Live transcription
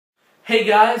Hey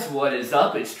guys, what is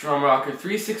up? It's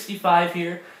DrumRocker365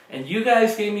 here, and you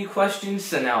guys gave me questions,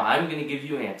 so now I'm going to give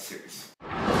you answers.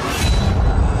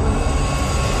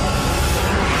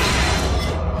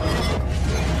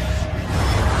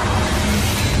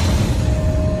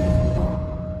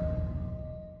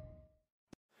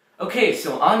 Okay,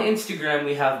 so on Instagram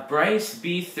we have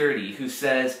BryceB30 who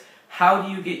says, "How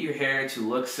do you get your hair to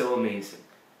look so amazing?"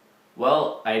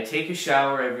 Well, I take a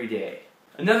shower every day.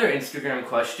 Another Instagram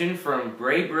question from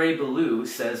BrayBrayBaloo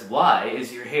says, "Why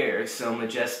is your hair so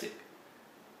majestic?"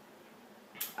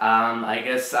 I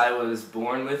guess I was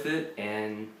born with it,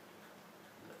 and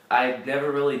I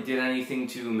never really did anything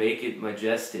to make it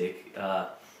majestic.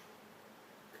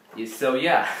 So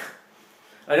yeah.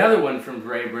 Another one from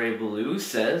BrayBrayBaloo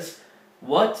says,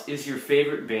 "What is your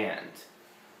favorite band?"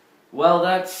 Well,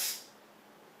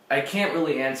 I can't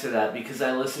really answer that because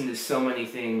I listen to so many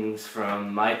things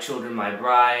from My Children, My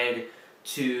Bride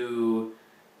to,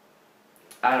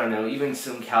 I don't know, even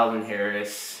some Calvin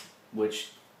Harris,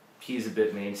 which he's a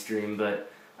bit mainstream, but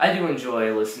I do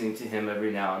enjoy listening to him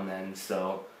every now and then,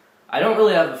 so I don't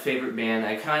really have a favorite band.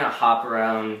 I kind of hop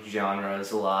around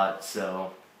genres a lot,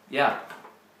 so yeah.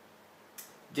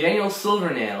 Daniel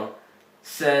Silvernail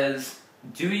says,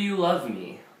 "Do you love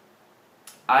me?"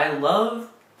 I love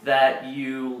that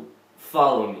you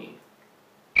follow me.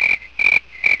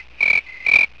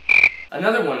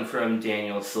 Another one from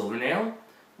Daniel Silvernail,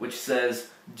 which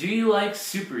says, "Do you like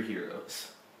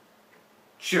superheroes?"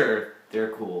 Sure,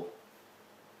 they're cool.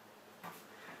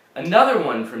 Another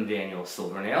one from Daniel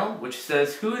Silvernail, which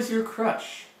says, "Who is your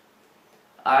crush?"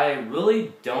 I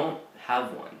really don't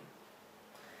have one.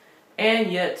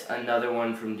 And yet another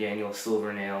one from Daniel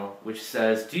Silvernail, which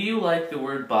says, "Do you like the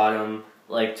word bottom,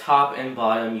 like top and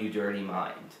bottom, you dirty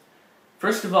mind?"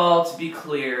 First of all, to be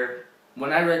clear,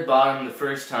 when I read bottom the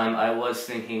first time, I was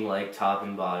thinking like top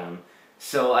and bottom.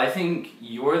 So I think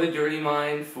you're the dirty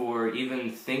mind for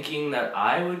even thinking that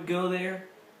I would go there.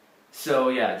 So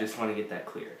yeah, just want to get that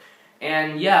clear.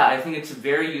 And yeah, I think it's a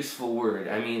very useful word.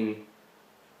 I mean,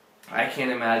 I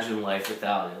can't imagine life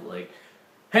without it. Like,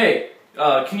 hey,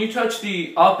 can you touch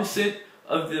the opposite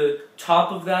of the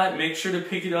top of that? Make sure to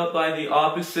pick it up by the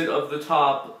opposite of the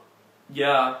top.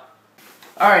 Yeah.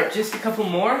 Alright, just a couple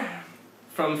more.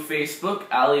 From Facebook,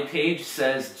 Allie Page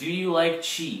says, "Do you like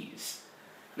cheese?"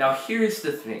 Now here's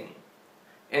the thing.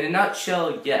 In a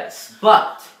nutshell, yes,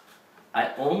 but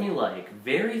I only like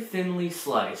very thinly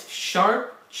sliced,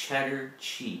 sharp cheddar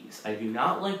cheese. I do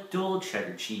not like dull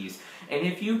cheddar cheese. And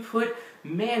if you put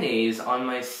mayonnaise on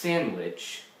my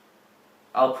sandwich,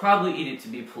 I'll probably eat it to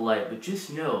be polite, but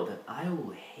just know that I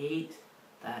will hate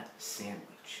that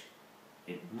sandwich.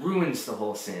 It ruins the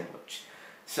whole sandwich.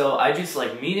 So I just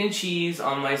like meat and cheese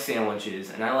on my sandwiches,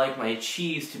 and I like my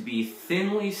cheese to be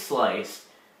thinly sliced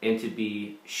and to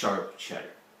be sharp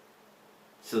cheddar.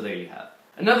 So there you have it.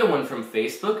 Another one from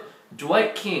Facebook,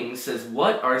 Dwight King says,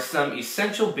 "What are some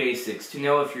essential basics to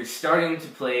know if you're starting to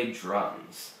play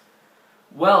drums?"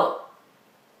 Well,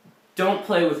 don't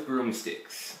play with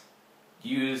broomsticks.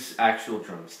 Use actual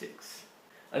drumsticks.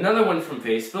 Another one from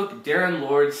Facebook, Darren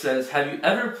Lord says, "Have you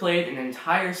ever played an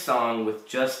entire song with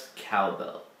just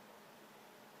cowbell?"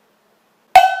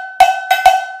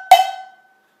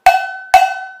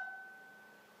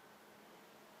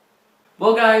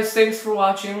 Well guys, thanks for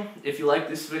watching. If you liked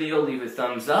this video, leave a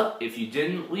thumbs up. If you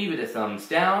didn't, leave it a thumbs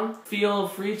down. Feel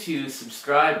free to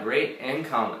subscribe, rate, and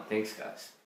comment. Thanks guys.